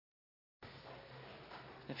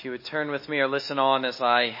If you would turn with me or listen on as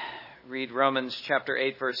I read Romans chapter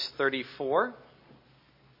 8, verse 34.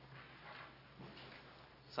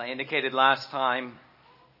 As I indicated last time,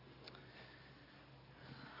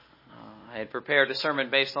 I had prepared a sermon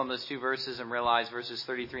based on those two verses and realized verses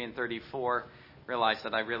 33 and 34, realized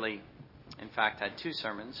that I really, in fact, had two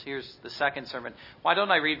sermons. Here's the second sermon. Why don't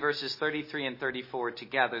I read verses 33 and 34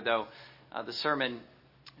 together, though the sermon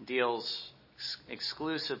deals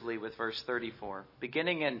exclusively with verse 34.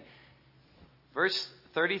 Beginning in verse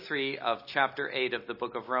 33 of chapter 8 of the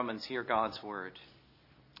book of Romans, hear God's word.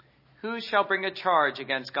 Who shall bring a charge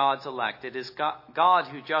against God's elect? It is God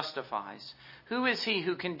who justifies. Who is he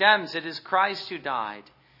who condemns? It is Christ who died.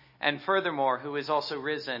 And furthermore, who is also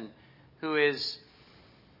risen, who is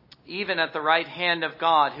even at the right hand of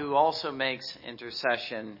God, who also makes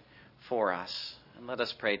intercession for us. And let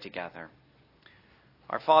us pray together.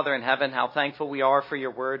 Our Father in heaven, how thankful we are for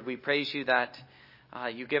your word. We praise you that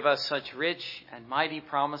you give us such rich and mighty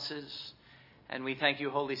promises. And we thank you,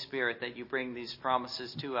 Holy Spirit, that you bring these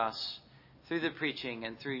promises to us through the preaching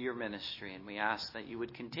and through your ministry. And we ask that you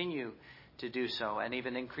would continue to do so, and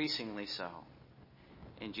even increasingly so.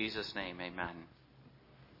 In Jesus' name, amen.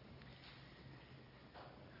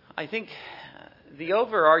 I think the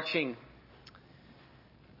overarching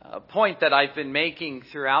point that I've been making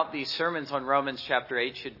throughout these sermons on Romans chapter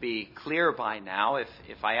 8 should be clear by now. If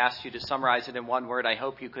I asked you to summarize it in one word, I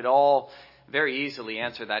hope you could all very easily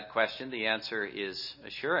answer that question. The answer is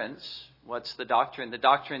assurance. What's the doctrine? The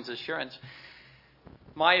doctrine's assurance.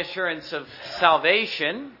 My assurance of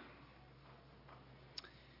salvation.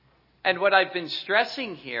 And what I've been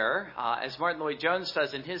stressing here, as Martin Lloyd-Jones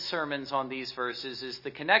does in his sermons on these verses, is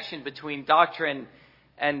the connection between doctrine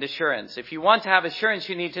and assurance. If you want to have assurance,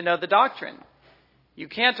 you need to know the doctrine. You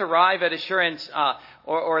can't arrive at assurance,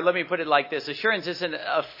 or let me put it like this. Assurance isn't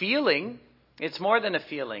a feeling. It's more than a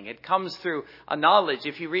feeling. It comes through a knowledge.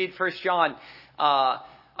 If you read 1 John,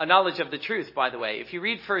 a knowledge of the truth, by the way. If you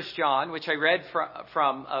read 1 John, which I read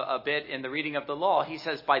from a bit in the reading of the law, he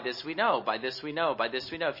says, by this we know, by this we know, by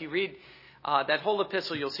this we know. If you read that whole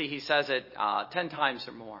epistle, you'll see he says it 10 times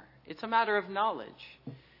or more. It's a matter of knowledge.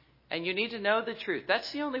 And you need to know the truth. That's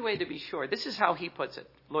the only way to be sure. This is how he puts it,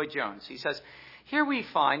 Lloyd-Jones. He says, here we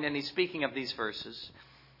find, and he's speaking of these verses,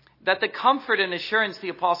 that the comfort and assurance the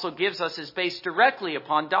apostle gives us is based directly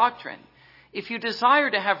upon doctrine. If you desire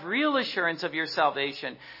to have real assurance of your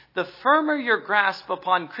salvation, the firmer your grasp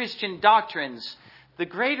upon Christian doctrines, the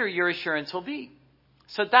greater your assurance will be.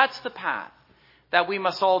 So that's the path that we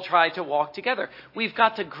must all try to walk together. We've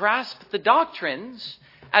got to grasp the doctrines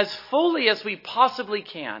as fully as we possibly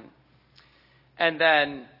can, and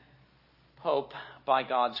then hope by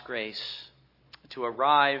God's grace to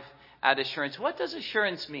arrive at assurance. What does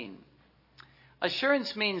assurance mean?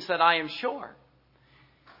 Assurance means that I am sure.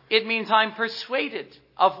 It means I'm persuaded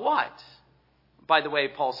of what? By the way,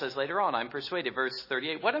 Paul says later on, I'm persuaded. Verse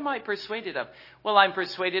 38, what am I persuaded of? Well, I'm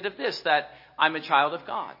persuaded of this, that I'm a child of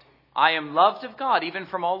God. I am loved of God, even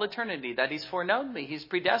from all eternity, that he's foreknown me. He's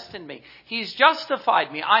predestined me. He's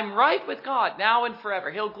justified me. I'm right with God now and forever.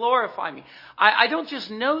 He'll glorify me. I don't just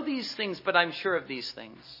know these things, but I'm sure of these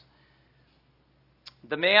things.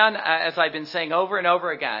 The man, as I've been saying over and over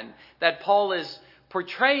again, that Paul is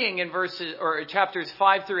portraying in verses or chapters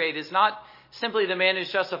 5 through 8 is not simply the man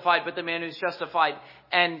who's justified, but the man who's justified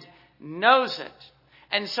and knows it.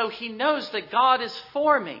 And so he knows that God is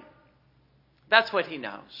for me. That's what he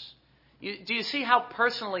knows. Do you see how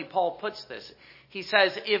personally Paul puts this? He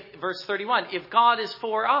says, verse 31, if God is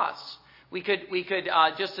for us, we could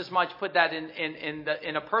just as much put that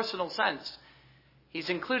in a personal sense.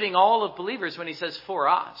 He's including all of believers when he says for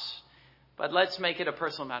us. But let's make it a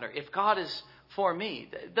personal matter. If God is for me,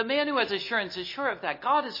 the man who has assurance is sure of that.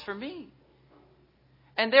 God is for me.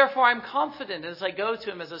 And therefore I'm confident as I go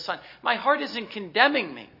to him as a son. My heart isn't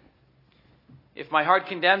condemning me. If my heart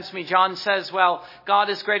condemns me, John says, well, God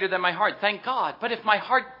is greater than my heart. Thank God. But if my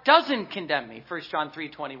heart doesn't condemn me, 1 John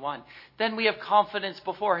 3:21, then we have confidence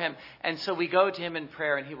before him. And so we go to him in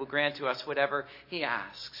prayer and he will grant to us whatever he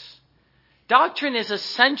asks. Doctrine is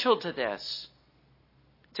essential to this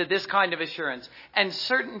kind of assurance. And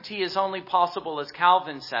certainty is only possible, as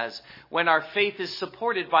Calvin says, when our faith is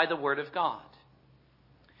supported by the word of God.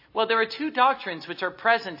 Well, there are two doctrines which are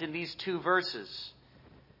present in these two verses.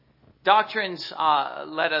 Doctrines,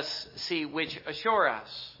 let us see, which assure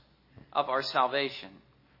us of our salvation.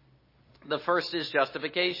 The first is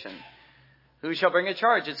justification. Who shall bring a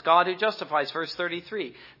charge? It's God who justifies. Verse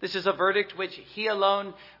 33. This is a verdict which he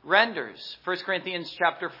alone renders. 1 Corinthians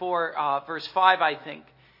chapter 4, verse 5, I think.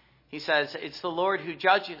 He says, it's the Lord who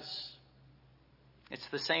judges. It's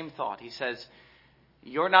the same thought. He says,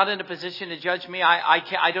 You're not in a position to judge me.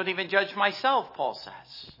 I don't even judge myself, Paul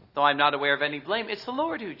says. Though I'm not aware of any blame, it's the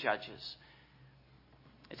Lord who judges.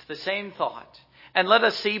 It's the same thought. And let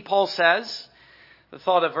us see, Paul says, the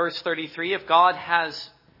thought of verse 33, if God has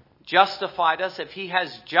justified us, if he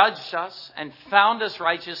has judged us and found us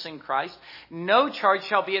righteous in Christ, no charge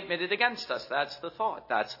shall be admitted against us. That's the thought.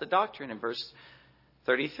 That's the doctrine in verse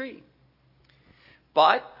 33.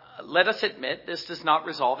 But let us admit this does not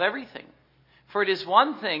resolve everything. For it is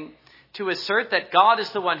one thing to assert that God is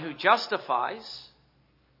the one who justifies.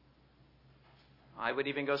 I would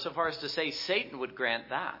even go so far as to say Satan would grant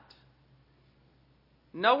that.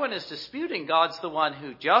 No one is disputing God's the one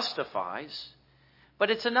who justifies. But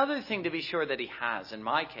it's another thing to be sure that he has, in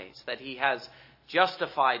my case, that he has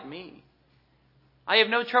justified me. I have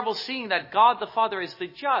no trouble seeing that God the Father is the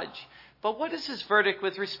judge. But what is his verdict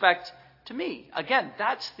with respect to me? Again,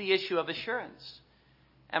 that's the issue of assurance.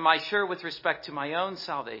 Am I sure with respect to my own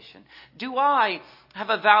salvation? Do I have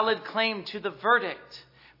a valid claim to the verdict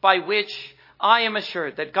by which I am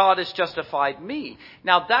assured that God has justified me?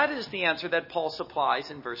 Now that is the answer that Paul supplies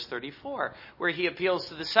in verse 34, where he appeals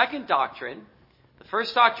to the second doctrine. The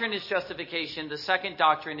first doctrine is justification. The second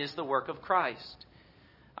doctrine is the work of Christ.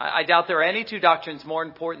 I doubt there are any two doctrines more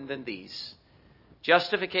important than these.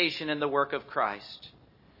 Justification and the work of Christ.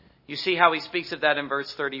 You see how he speaks of that in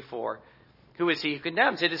verse 34. Who is he who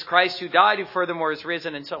condemns? It is Christ who died, who furthermore is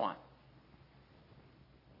risen, and so on.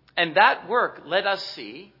 And that work, let us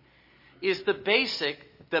see, is the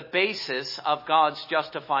basis of God's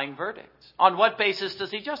justifying verdict. On what basis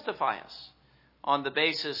does he justify us? On the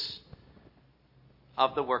basis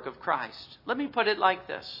of the work of Christ. Let me put it like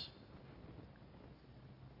this.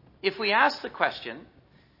 If we ask the question,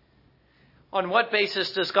 on what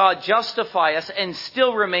basis does God justify us and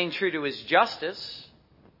still remain true to his justice?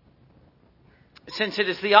 Since it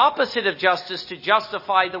is the opposite of justice to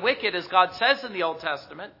justify the wicked, as God says in the Old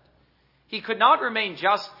Testament, he could not remain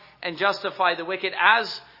just and justify the wicked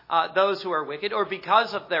as those who are wicked or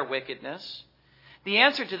because of their wickedness. The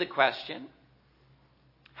answer to the question,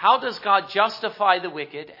 how does God justify the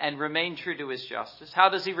wicked and remain true to his justice? How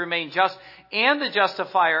does he remain just and the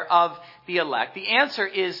justifier of the elect? The answer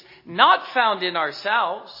is not found in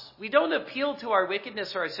ourselves. We don't appeal to our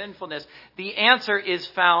wickedness or our sinfulness. The answer is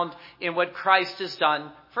found in what Christ has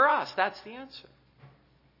done for us. That's the answer.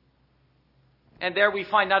 And there we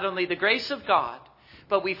find not only the grace of God,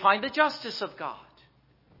 but we find the justice of God.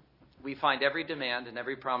 We find every demand and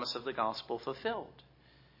every promise of the gospel fulfilled.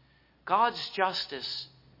 God's justice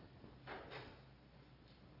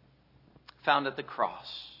found at the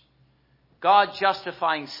cross. God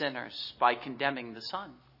justifying sinners by condemning the Son.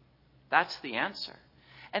 That's the answer.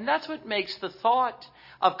 And that's what makes the thought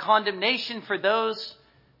of condemnation for those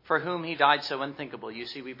for whom he died so unthinkable. You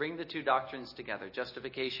see, we bring the two doctrines together,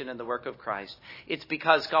 justification and the work of Christ. It's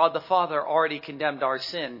because God the Father already condemned our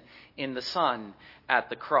sin in the Son at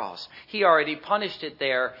the cross. He already punished it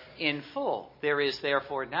there in full. There is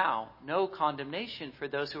therefore now no condemnation for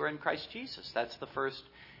those who are in Christ Jesus. That's the first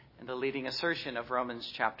and the leading assertion of Romans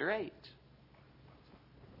chapter 8.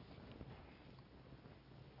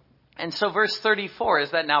 And so verse 34,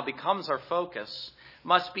 as that now becomes our focus,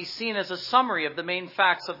 must be seen as a summary of the main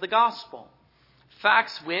facts of the gospel.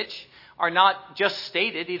 Facts which are not just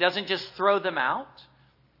stated, he doesn't just throw them out,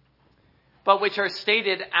 but which are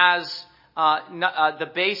stated as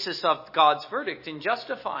the basis of God's verdict in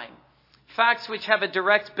justifying. Facts which have a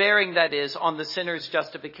direct bearing, that is, on the sinner's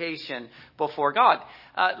justification before God.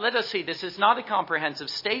 Let us see, this is not a comprehensive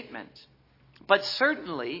statement, but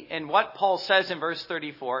certainly in what Paul says in verse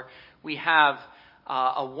 34, we have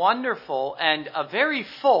a wonderful and a very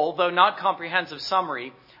full, though not comprehensive,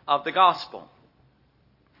 summary of the gospel.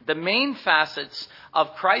 The main facets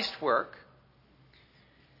of Christ's work,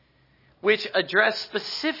 which address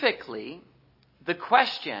specifically the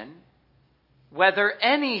question whether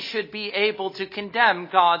any should be able to condemn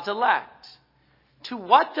God's elect. To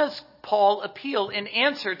what does Paul appeal in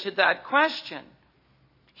answer to that question?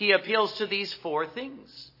 He appeals to these four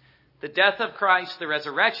things: the death of Christ, the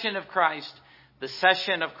resurrection of Christ, the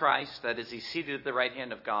session of Christ, that is, he's seated at the right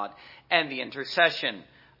hand of God, and the intercession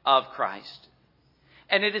of Christ.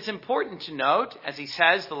 And it is important to note, as he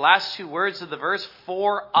says, the last two words of the verse,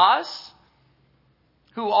 for us,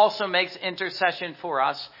 who also makes intercession for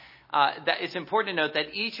us. That it's important to note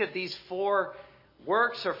that each of these four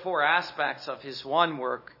works or four aspects of his one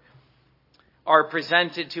work are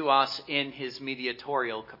presented to us in his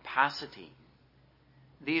mediatorial capacity.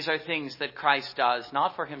 These are things that Christ does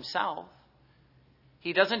not for himself.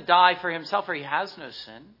 He doesn't die for himself, for he has no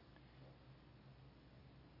sin.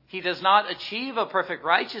 He does not achieve a perfect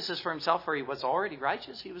righteousness for himself, for he was already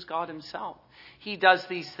righteous. He was God himself. He does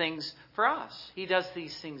these things for us. He does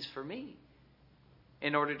these things for me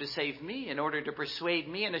in order to save me, in order to persuade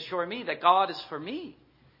me and assure me that God is for me.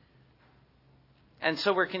 And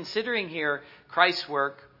so we're considering here Christ's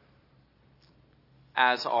work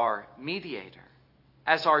as our mediator,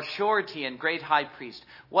 as our surety and great high priest,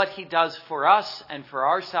 what he does for us and for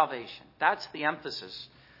our salvation. That's the emphasis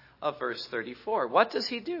of verse 34. What does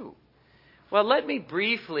he do? Well, let me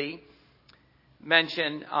briefly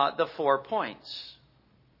mention the 4 points,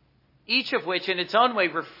 each of which in its own way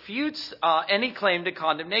refutes any claim to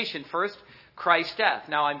condemnation. First, Christ's death.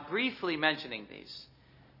 Now, I'm briefly mentioning these.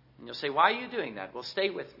 And you'll say, why are you doing that? Well,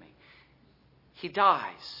 stay with me. He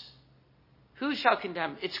dies. Who shall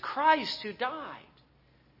condemn? It's Christ who died.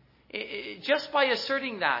 Just by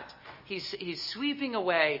asserting that, he's sweeping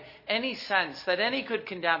away any sense that any could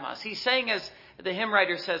condemn us. He's saying, as the hymn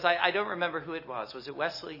writer says, I don't remember who it was. Was it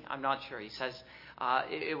Wesley? I'm not sure. He says,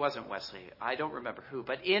 it wasn't Wesley. I don't remember who.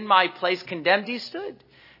 But in my place condemned he stood.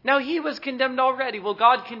 Now he was condemned already. Will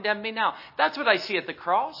God condemn me now? That's what I see at the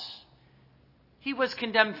cross. He was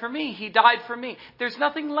condemned for me. He died for me. There's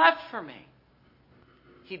nothing left for me.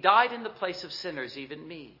 He died in the place of sinners, even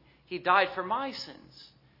me. He died for my sins.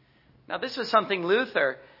 Now, this was something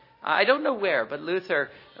Luther, I don't know where, but Luther,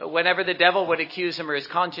 whenever the devil would accuse him or his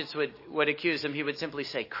conscience would accuse him, he would simply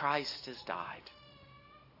say, Christ has died.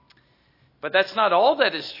 But that's not all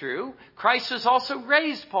that is true. Christ was also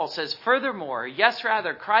raised, Paul says. Furthermore, yes,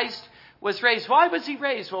 rather, Christ was raised. Why was he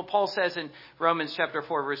raised? Well, Paul says in Romans chapter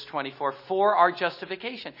 4, verse 24, for our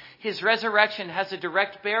justification. His resurrection has a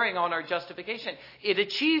direct bearing on our justification. It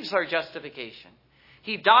achieves our justification.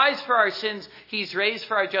 He dies for our sins. He's raised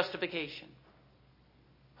for our justification.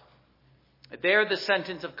 There, the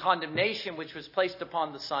sentence of condemnation which was placed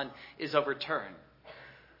upon the Son is overturned.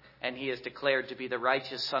 And he is declared to be the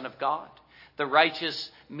righteous Son of God, the righteous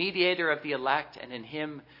mediator of the elect, and in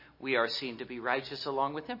him we are seen to be righteous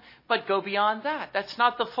along with him. But go beyond that. That's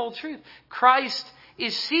not the full truth. Christ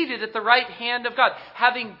is seated at the right hand of God.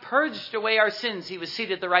 Having purged away our sins, he was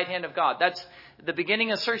seated at the right hand of God. That's the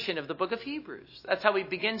beginning assertion of the book of Hebrews. That's how he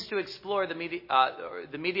begins to explore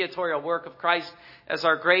the mediatorial work of Christ as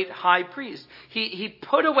our great high priest. He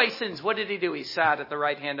put away sins. What did he do? He sat at the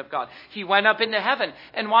right hand of God. He went up into heaven.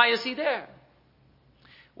 And why is he there?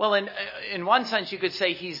 Well, in one sense, you could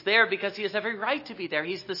say he's there because he has every right to be there.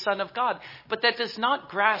 He's the Son of God. But that does not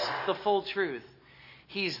grasp the full truth.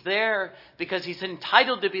 He's there because he's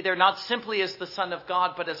entitled to be there, not simply as the Son of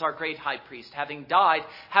God, but as our great high priest. Having died,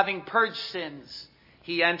 having purged sins,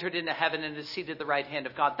 he entered into heaven and is seated at the right hand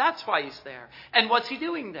of God. That's why he's there. And what's he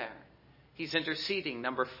doing there? He's interceding,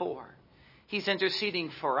 number 4. He's interceding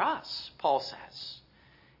for us, Paul says.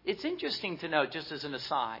 It's interesting to note, just as an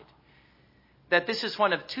aside, that this is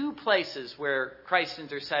one of 2 places where Christ's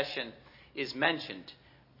intercession is mentioned.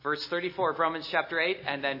 Verse 34 of Romans chapter 8,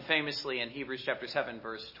 and then famously in Hebrews chapter 7,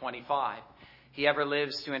 verse 25. He ever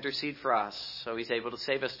lives to intercede for us, so he's able to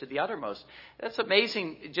save us to the uttermost. That's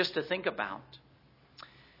amazing just to think about.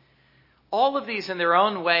 All of these in their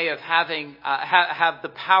own way of having have the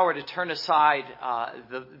power to turn aside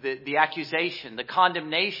the accusation, the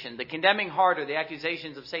condemnation, the condemning heart or the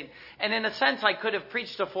accusations of Satan. And in a sense, I could have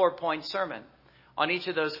preached a 4-point sermon on each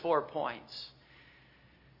of those 4 points.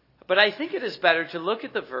 But I think it is better to look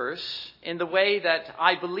at the verse in the way that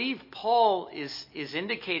I believe Paul is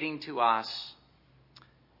indicating to us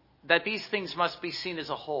that these things must be seen as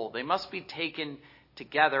a whole. They must be taken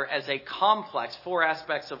together as a complex, 4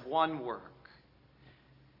 aspects of one work.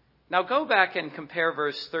 Now go back and compare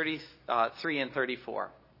verse 33 and 34.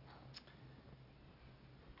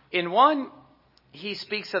 In one, he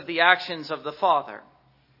speaks of the actions of the Father.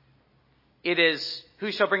 It is,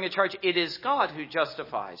 who shall bring a charge? It is God who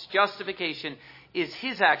justifies. Justification is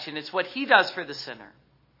his action. It's what he does for the sinner.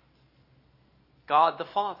 God the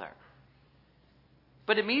Father.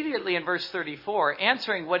 But immediately in verse 34,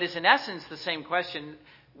 answering what is in essence the same question,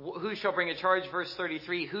 who shall bring a charge? Verse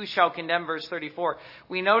 33, who shall condemn? Verse 34.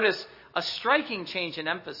 We notice a striking change in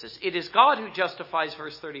emphasis. It is God who justifies,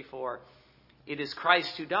 verse 34. It is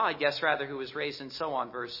Christ who died, yes, rather, who was raised, and so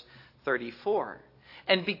on, verse 34.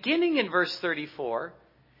 And beginning in verse 34,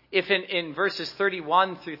 if in verses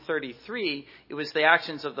 31 through 33, it was the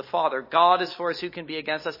actions of the Father. God is for us, who can be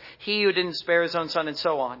against us? He who didn't spare his own Son, and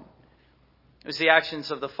so on. It was the actions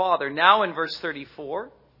of the Father. Now in verse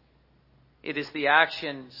 34, it is the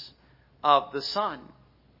actions of the Son.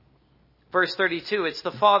 Verse 32, it's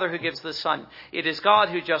the Father who gives the Son. It is God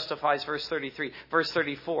who justifies, verse 33. Verse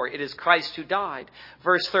 34, it is Christ who died.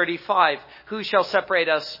 Verse 35, who shall separate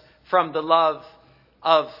us from the love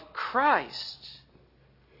of Christ.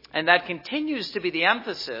 And that continues to be the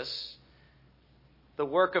emphasis, the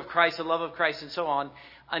work of Christ, the love of Christ, and so on,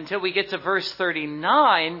 until we get to verse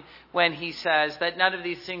 39, when he says that none of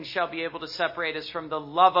these things shall be able to separate us from the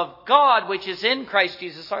love of God, which is in Christ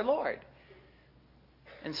Jesus our Lord.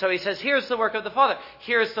 And so he says, here's the work of the Father,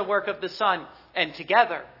 here's the work of the Son, and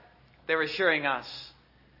together they're assuring us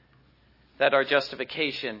that our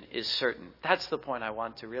justification is certain. That's the point I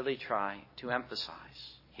want to really try to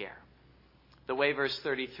emphasize here. The way verse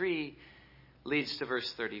 33 leads to verse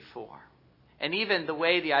 34. And even the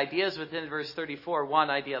way the ideas within verse 34,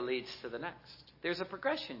 one idea leads to the next. There's a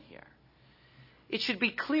progression here. It should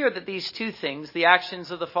be clear that these two things, the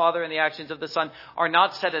actions of the Father and the actions of the Son, are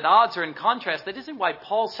not set at odds or in contrast. That isn't why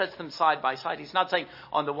Paul sets them side by side. He's not saying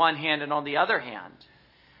on the one hand and on the other hand.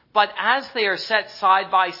 But as they are set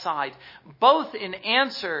side by side, both in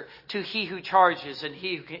answer to he who charges and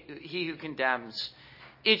he who condemns,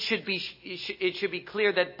 it should be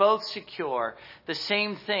clear that both secure the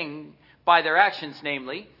same thing by their actions,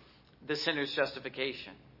 namely, the sinner's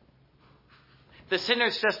justification. The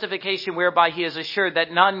sinner's justification whereby he is assured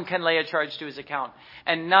that none can lay a charge to his account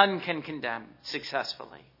and none can condemn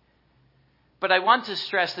successfully. But I want to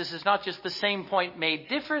stress this is not just the same point made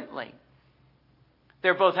differently.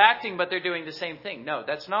 They're both acting, but they're doing the same thing. No,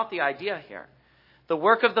 that's not the idea here. The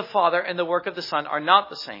work of the Father and the work of the Son are not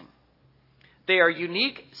the same. They are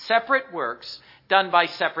unique, separate works done by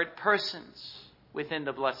separate persons within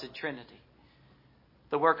the Blessed Trinity.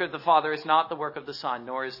 The work of the Father is not the work of the Son,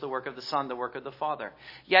 nor is the work of the Son the work of the Father.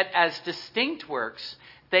 Yet as distinct works,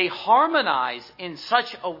 they harmonize in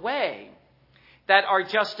such a way that our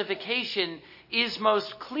justification is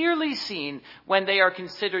most clearly seen when they are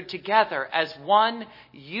considered together as one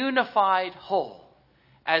unified whole,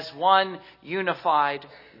 as one unified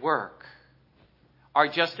work. Our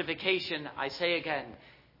justification, I say again,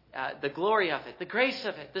 the glory of it, the grace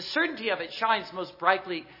of it, the certainty of it shines most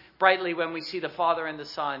brightly when we see the Father and the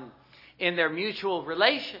Son in their mutual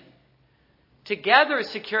relation, together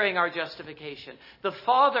securing our justification. The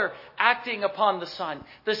Father acting upon the Son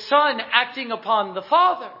acting upon the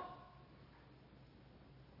Father,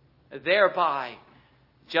 thereby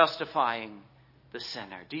justifying the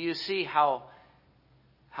sinner. Do you see how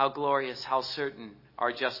glorious, how certain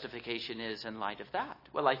our justification is in light of that?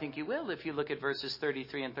 Well, I think you will if you look at verses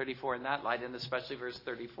 33 and 34 in that light, and especially verse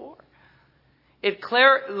 34.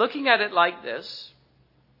 Looking at it like this,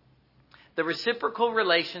 the reciprocal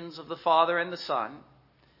relations of the Father and the Son,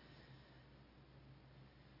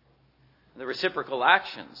 the reciprocal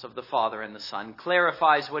actions of the Father and the Son,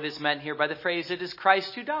 clarifies what is meant here by the phrase, it is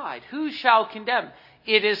Christ who died. Who shall condemn?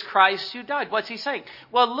 It is Christ who died. What's he saying?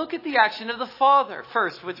 Well, look at the action of the Father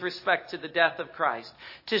first with respect to the death of Christ.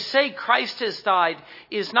 To say Christ has died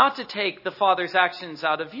is not to take the Father's actions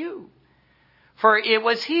out of view. For it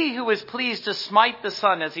was he who was pleased to smite the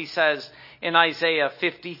Son, as he says in Isaiah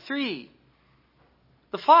 53.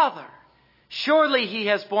 The Father. Surely he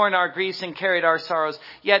has borne our griefs and carried our sorrows,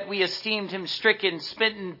 yet we esteemed him stricken,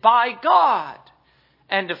 smitten by God,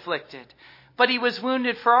 and afflicted. But he was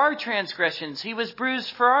wounded for our transgressions. He was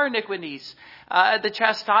bruised for our iniquities. The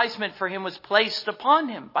chastisement for him was placed upon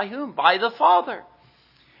him. By whom? By the Father.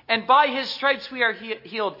 And by his stripes we are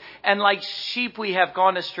healed. And like sheep we have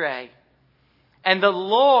gone astray. And the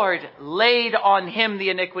Lord laid on him the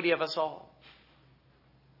iniquity of us all.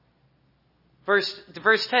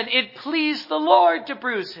 Verse 10, it pleased the Lord to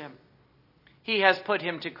bruise him. He has put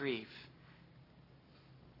him to grief.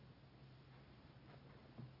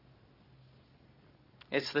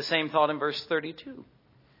 It's the same thought in verse 32.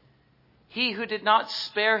 He who did not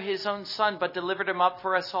spare his own Son, but delivered him up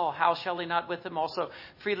for us all, how shall he not with him also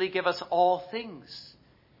freely give us all things?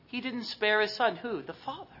 He didn't spare his Son. Who? The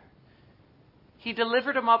Father. He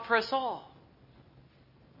delivered him up for us all.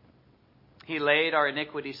 He laid our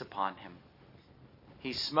iniquities upon him.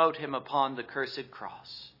 He smote him upon the cursed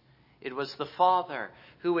cross. It was the Father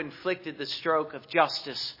who inflicted the stroke of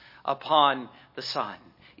justice upon the Son,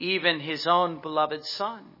 even his own beloved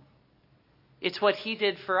Son. It's what he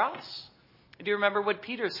did for us. Do you remember what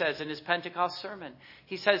Peter says in his Pentecost sermon?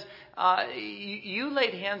 He says, you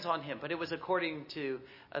laid hands on him, but it was according to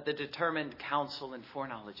the determined counsel and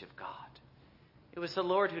foreknowledge of God. It was the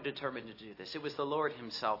Lord who determined to do this. It was the Lord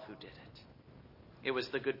himself who did it. It was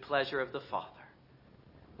the good pleasure of the Father.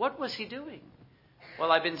 What was he doing?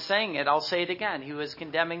 Well, I've been saying it. I'll say it again. He was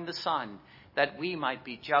condemning the Son that we might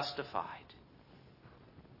be justified.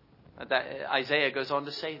 Isaiah goes on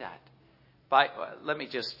to say that.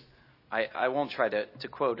 I won't try to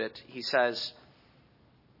quote it. He says,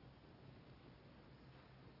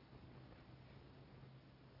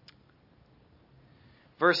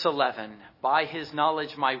 Verse 11, by his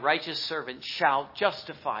knowledge my righteous servant shall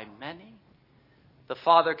justify many. The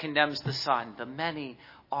Father condemns the Son. The many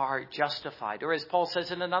are justified. Or as Paul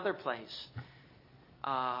says in another place,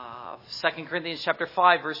 2 Corinthians chapter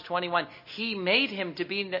 5, verse 21, he made him to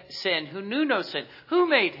be sin who knew no sin. Who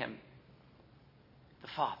made him? The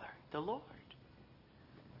Father, the Lord.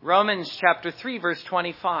 Romans chapter 3, verse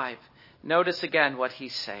 25. Notice again what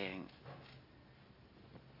he's saying.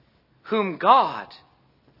 Whom God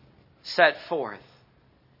set forth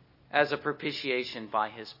as a propitiation by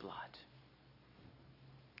his blood.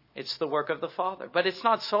 It's the work of the Father. But it's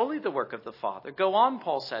not solely the work of the Father. Go on,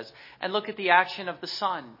 Paul says, and look at the action of the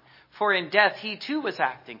Son. For in death he too was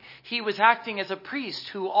acting. He was acting as a priest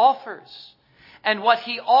who offers. And what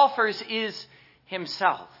he offers is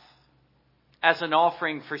himself as an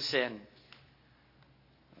offering for sin.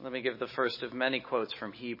 Let me give the first of many quotes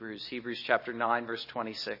from Hebrews. Hebrews chapter 9, verse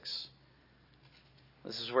 26.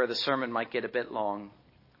 This is where the sermon might get a bit long.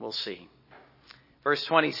 We'll see. Verse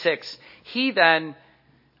 26. He then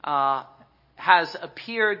has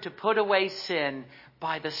appeared to put away sin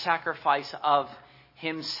by the sacrifice of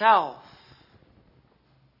himself.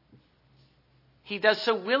 He does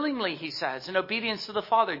so willingly, he says, in obedience to the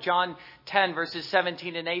Father. John 10, verses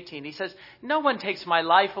 17 and 18. He says, no one takes my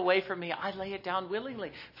life away from me. I lay it down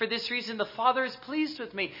willingly. For this reason, the Father is pleased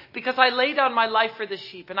with me, because I lay down my life for the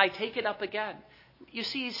sheep and I take it up again. You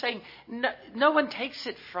see, he's saying, no one takes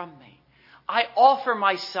it from me. I offer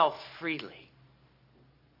myself freely.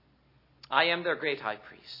 I am their great high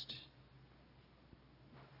priest.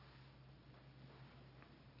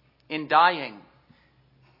 In dying,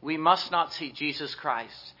 we must not see Jesus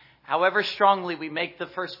Christ. However strongly we make the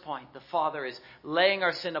first point, the Father is laying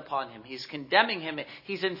our sin upon him. He's condemning him.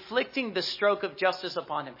 He's inflicting the stroke of justice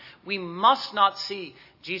upon him. We must not see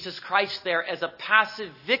Jesus Christ there as a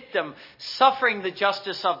passive victim suffering the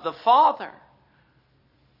justice of the Father.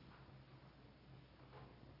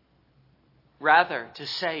 Rather, to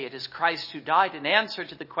say it is Christ who died in answer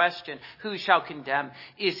to the question, who shall condemn,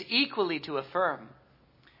 is equally to affirm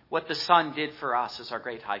what the Son did for us as our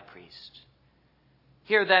great high priest.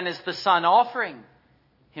 Here then is the Son offering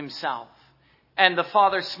himself and the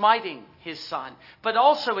Father smiting his Son, but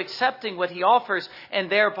also accepting what he offers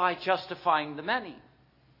and thereby justifying the many.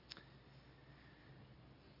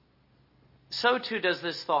 So too does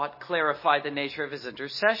this thought clarify the nature of his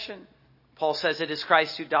intercession. Paul says it is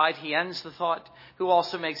Christ who died. He ends the thought, who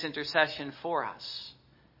also makes intercession for us.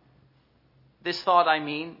 This thought,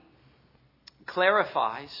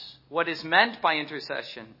 clarifies what is meant by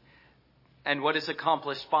intercession and what is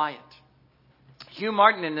accomplished by it. Hugh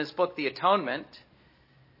Martin, in his book, The Atonement,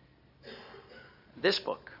 this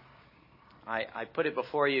book, I put it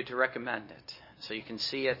before you to recommend it, so you can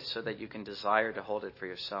see it, so that you can desire to hold it for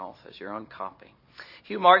yourself as your own copy.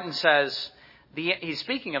 Hugh Martin says, he's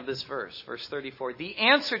speaking of this verse 34, the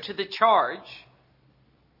answer to the charge,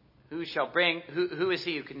 who is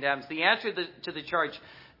he who condemns? The answer to the charge,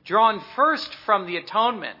 drawn first from the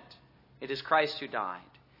atonement, it is Christ who died,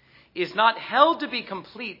 is not held to be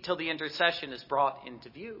complete till the intercession is brought into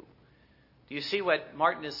view. Do you see what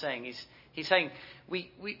Martin is saying? He's saying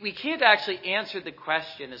we can't actually answer the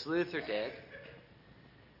question as Luther did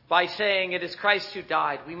by saying it is Christ who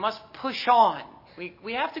died. We must push on.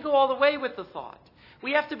 We have to go all the way with the thought.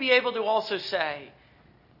 We have to be able to also say,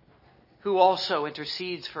 who also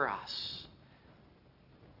intercedes for us.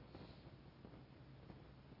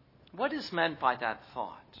 What is meant by that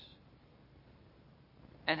thought?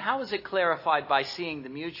 And how is it clarified by seeing the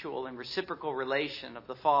mutual and reciprocal relation of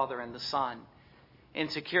the Father and the Son in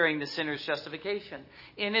securing the sinner's justification?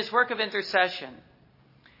 In his work of intercession,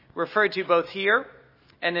 referred to both here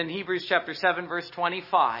and in Hebrews chapter 7, verse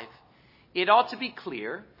 25, it ought to be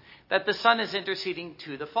clear that the Son is interceding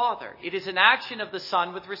to the Father. It is an action of the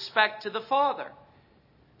Son with respect to the Father.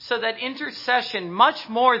 So that intercession, much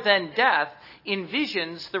more than death,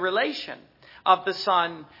 envisions the relation of the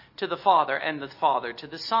Son to the Father and the Father to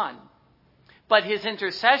the Son. But his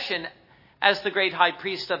intercession, as the great high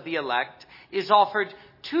priest of the elect, is offered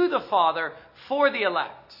to the Father for the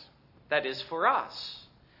elect. That is, for us.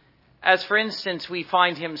 As, for instance, we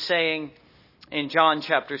find him saying in John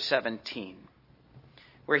chapter 17,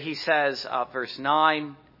 where he says, verse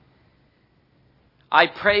 9, I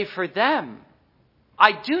pray for them.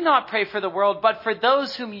 I do not pray for the world, but for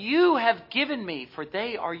those whom you have given me, for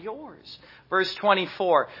they are yours. Verse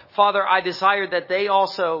 24, Father, I desire that they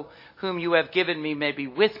also whom you have given me may be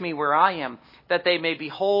with me where I am, that they may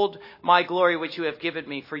behold my glory which you have given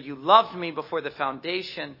me, for you loved me before the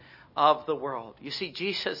foundation of the world. You see,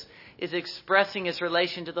 Jesus is expressing his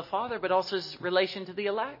relation to the Father, but also his relation to the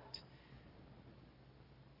elect.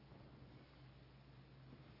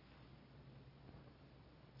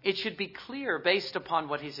 it should be clear based upon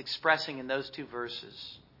what he's expressing in those two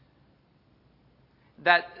verses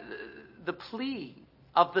that the plea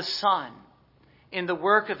of the Son in the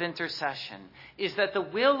work of intercession is that the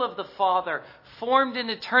will of the Father formed in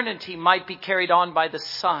eternity might be carried on by the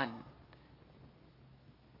Son.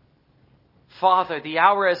 Father, the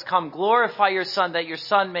hour has come. Glorify your Son, that your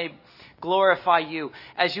Son may glorify you,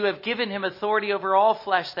 as you have given him authority over all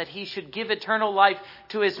flesh, that he should give eternal life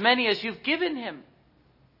to as many as you've given him.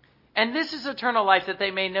 And this is eternal life, that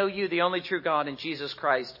they may know you, the only true God, and Jesus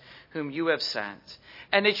Christ, whom you have sent.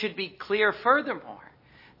 And it should be clear furthermore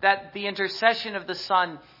that the intercession of the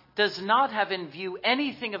Son does not have in view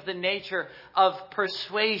anything of the nature of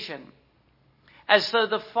persuasion, as though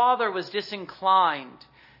the Father was disinclined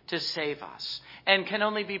to save us and can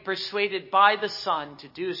only be persuaded by the Son to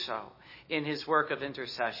do so in his work of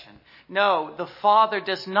intercession. No, the Father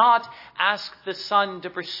does not ask the Son to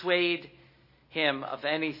persuade him of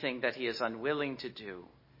anything that he is unwilling to do.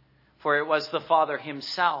 For it was the Father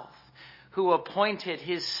himself who appointed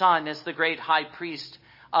his Son as the great high priest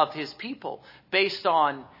of his people based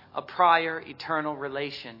on a prior eternal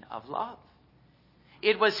relation of love.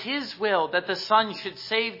 It was his will that the Son should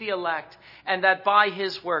save the elect and that by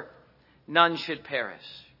his work none should perish.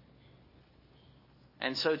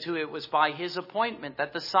 And so too it was by his appointment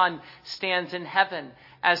that the Son stands in heaven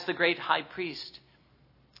as the great high priest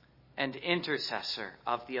and intercessor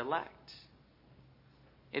of the elect.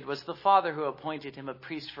 It was the Father who appointed him a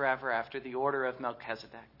priest forever after the order of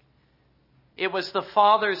Melchizedek. It is the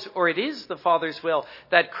Father's will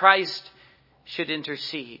that Christ should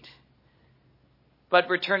intercede. But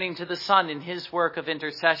returning to the Son in his work of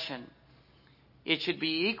intercession, it should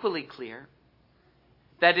be equally clear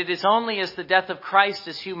that it is only as the death of Christ,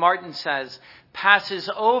 as Hugh Martin says, passes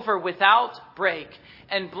over without break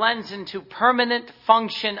and blends into permanent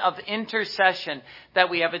function of intercession that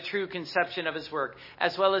we have a true conception of his work,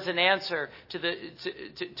 as well as an answer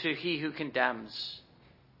to he who condemns.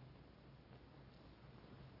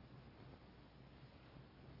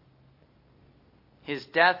 His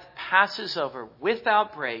death passes over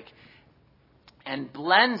without break and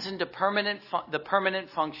blends into the permanent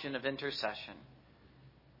function of intercession.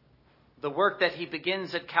 The work that he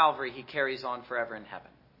begins at Calvary, he carries on forever in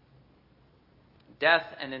heaven. Death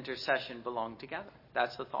and intercession belong together.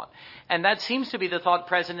 That's the thought. And that seems to be the thought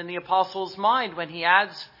present in the apostle's mind when he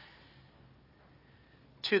adds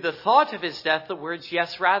to the thought of his death the words,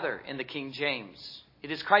 yes, rather, in the King James.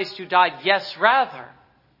 It is Christ who died, yes, rather.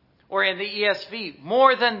 Or in the ESV,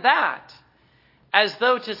 more than that. As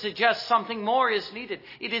though to suggest something more is needed.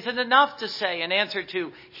 It isn't enough to say in answer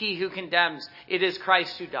to he who condemns, it is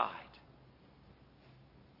Christ who died.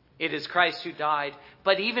 It is Christ who died.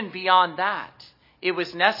 But even beyond that, it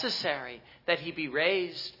was necessary that he be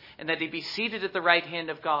raised and that he be seated at the right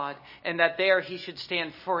hand of God and that there he should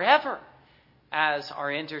stand forever as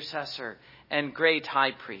our intercessor and great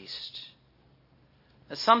high priest.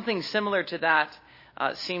 Something similar to that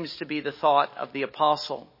seems to be the thought of the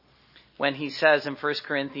apostle when he says in 1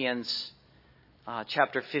 Corinthians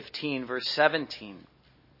chapter 15, verse 17,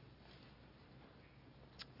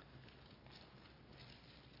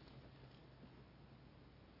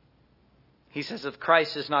 he says, if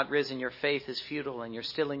Christ is not risen, your faith is futile and you're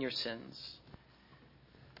still in your sins.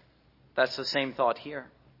 That's the same thought here.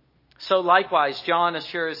 So likewise, John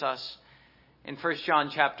assures us in 1 John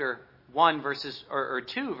chapter 1 verses, or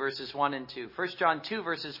 2 verses 1 and 2. 1 John 2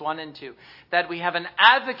 verses 1 and 2. That we have an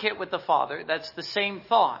advocate with the Father. That's the same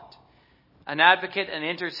thought. An advocate, an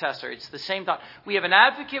intercessor. It's the same thought. We have an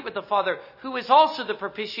advocate with the Father who is also the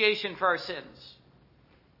propitiation for our sins.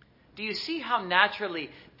 Do you see how naturally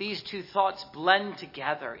these two thoughts blend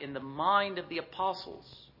together in the mind of the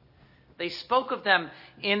apostles? They spoke of them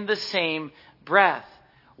in the same breath.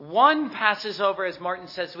 One passes over, as Martin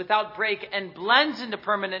says, without break and blends into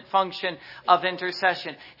permanent function of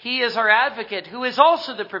intercession. He is our advocate who is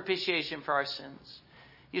also the propitiation for our sins.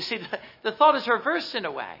 You see, the thought is reversed in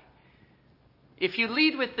a way. If you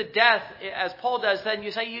lead with the death, as Paul does, then you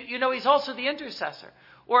say, you know, he's also the intercessor.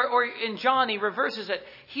 Or in John, he reverses it.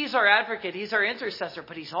 He's our advocate, he's our intercessor,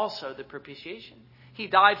 but he's also the propitiation. He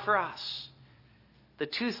died for us. The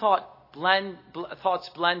two thoughts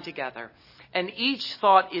blend together. And each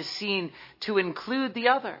thought is seen to include the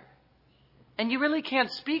other. And you really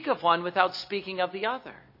can't speak of one without speaking of the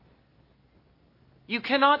other. You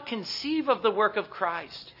cannot conceive of the work of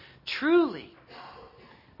Christ truly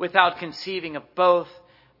without conceiving of both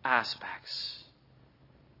aspects.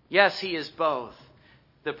 Yes, he is both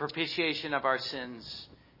the propitiation of our sins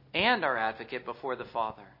and our advocate before the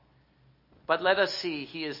Father. But let us see,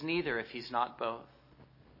 he is neither if he's not both.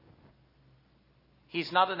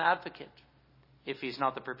 He's not an advocate if he's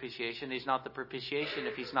not the propitiation. He's not the propitiation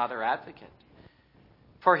if he's not our advocate.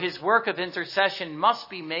 For his work of intercession must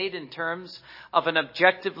be made in terms of an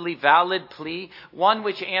objectively valid plea, one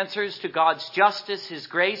which answers to God's justice, his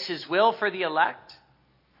grace, his will for the elect.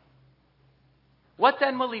 What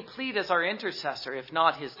then will he plead as our intercessor, if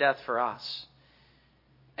not his death for us?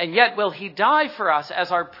 And yet will he die for us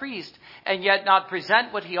as our priest, and yet not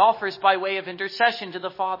present what he offers by way of intercession to the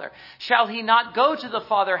Father? Shall he not go to the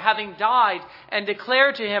Father, having died, and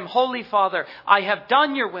declare to him, Holy Father, I have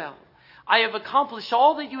done your will. I have accomplished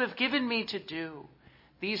all that you have given me to do.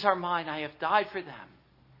 These are mine. I have died for them.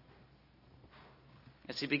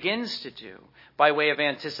 As he begins to do, by way of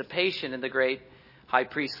anticipation in the great high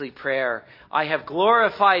priestly prayer, I have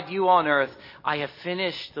glorified you on earth. I have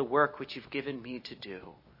finished the work which you've given me to do.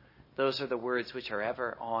 Those are the words which are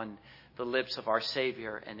ever on the lips of our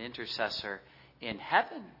Savior and intercessor in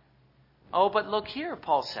heaven. Oh, but look here,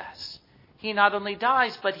 Paul says. He not only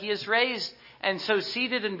dies, but he is raised, and so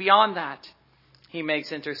seated, and beyond that, he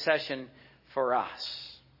makes intercession for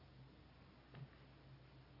us.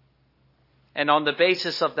 And on the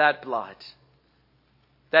basis of that blood,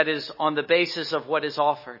 that is, on the basis of what is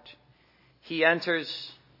offered, he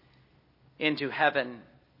enters into heaven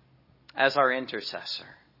as our intercessor.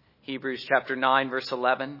 Hebrews chapter 9, verse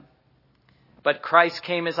 11. But Christ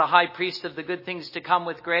came as a high priest of the good things to come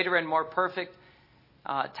with greater and more perfect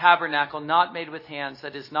tabernacle, not made with hands,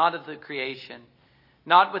 that is not of the creation,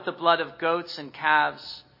 not with the blood of goats and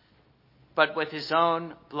calves, but with his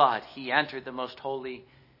own blood. He entered the most holy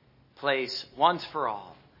place once for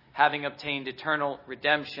all, having obtained eternal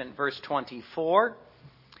redemption. Verse 24,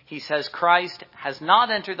 he says, Christ has not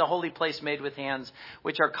entered the holy place made with hands,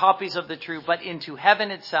 which are copies of the true, but into heaven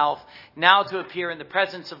itself, now to appear in the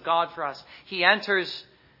presence of God for us. He enters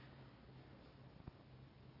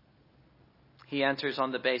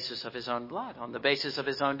on the basis of his own blood, on the basis of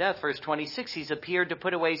his own death. Verse 26, he's appeared to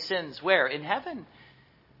put away sins. Where? In heaven.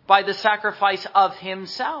 By the sacrifice of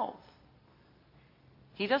himself.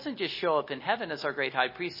 He doesn't just show up in heaven as our great high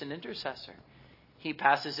priest and intercessor. He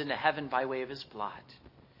passes into heaven by way of his blood.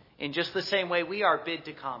 In just the same way we are bid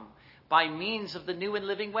to come by means of the new and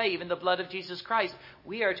living way, even the blood of Jesus Christ,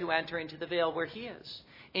 we are to enter into the veil where he is.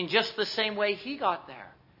 In just the same way he got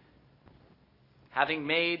there. Having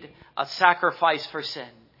made a sacrifice for sin,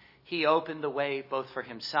 he opened the way both for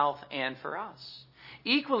himself and for us.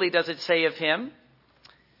 Equally does it say of him,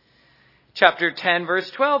 chapter 10,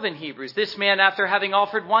 verse 12 in Hebrews, this man, after having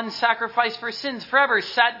offered one sacrifice for sins forever,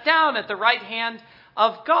 sat down at the right hand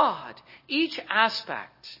of God. Each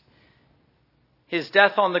aspect, his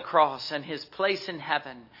death on the cross and his place in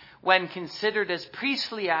heaven, when considered as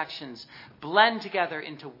priestly actions, blend together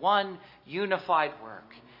into one unified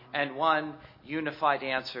work and one unified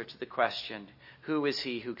answer to the question, who is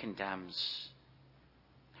he who condemns?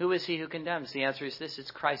 Who is he who condemns? The answer is this,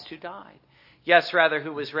 it's Christ who died. Yes, rather,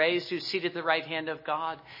 who was raised, who's seated at the right hand of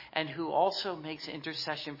God, and who also makes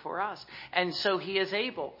intercession for us. And so he is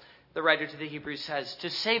able, the writer to the Hebrews says, to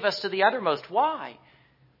save us to the uttermost. Why?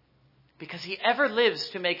 Because he ever lives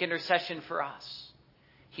to make intercession for us.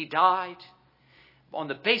 He died. On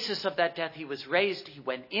the basis of that death, he was raised. He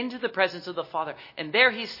went into the presence of the Father. And there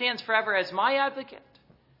he stands forever as my advocate,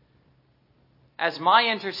 as my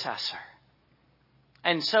intercessor.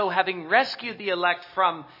 And so, having rescued the elect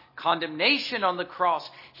from condemnation on the cross,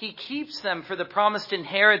 he keeps them for the promised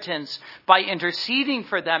inheritance by interceding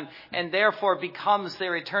for them, and therefore becomes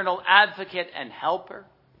their eternal advocate and helper.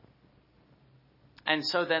 And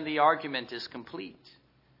so then the argument is complete.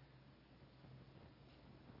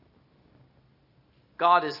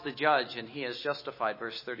 God is the judge and he has justified.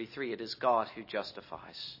 Verse 33, it is God who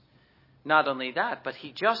justifies. Not only that, but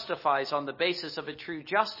he justifies on the basis of a true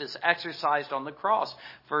justice exercised on the cross.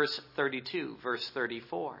 Verse 32, verse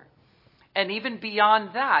 34. And even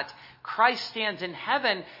beyond that, Christ stands in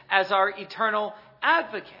heaven as our eternal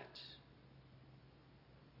advocate.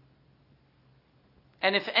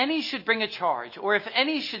 And if any should bring a charge, or if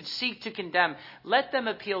any should seek to condemn, let them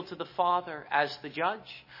appeal to the Father as the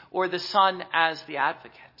judge, or the Son as the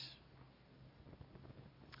advocate.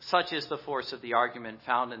 Such is the force of the argument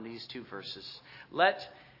found in these two verses. Let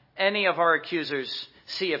any of our accusers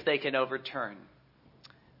see if they can overturn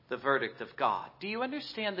the verdict of God. Do you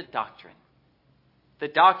understand the doctrine? The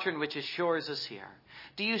doctrine which assures us here.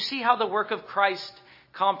 Do you see how the work of Christ,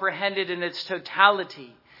 comprehended in its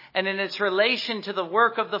totality and in its relation to the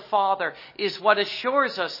work of the Father, is what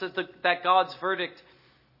assures us that God's verdict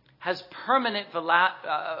has permanent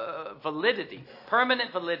validity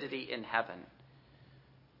in heaven.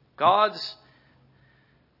 God's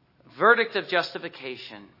verdict of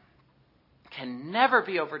justification can never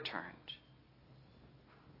be overturned.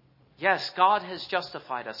 Yes, God has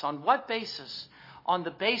justified us. On what basis? On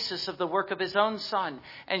the basis of the work of his own Son.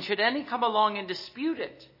 And should any come along and dispute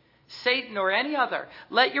it, Satan or any other,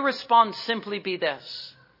 let your response simply be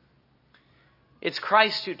this: it's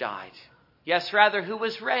Christ who died. Yes, rather, who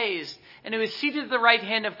was raised and who is seated at the right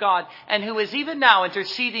hand of God and who is even now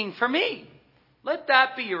interceding for me. Let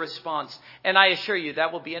that be your response. And I assure you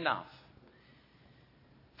that will be enough.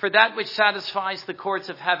 For that which satisfies the courts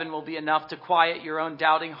of heaven will be enough to quiet your own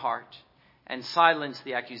doubting heart and silence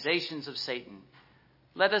the accusations of Satan.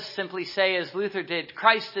 Let us simply say, as Luther did,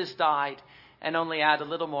 Christ has died, and only add a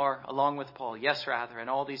little more along with Paul. Yes, rather, and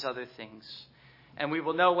all these other things. And we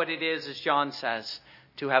will know what it is, as John says,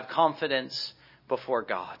 to have confidence before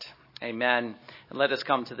God. Amen. And let us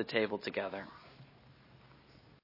come to the table together.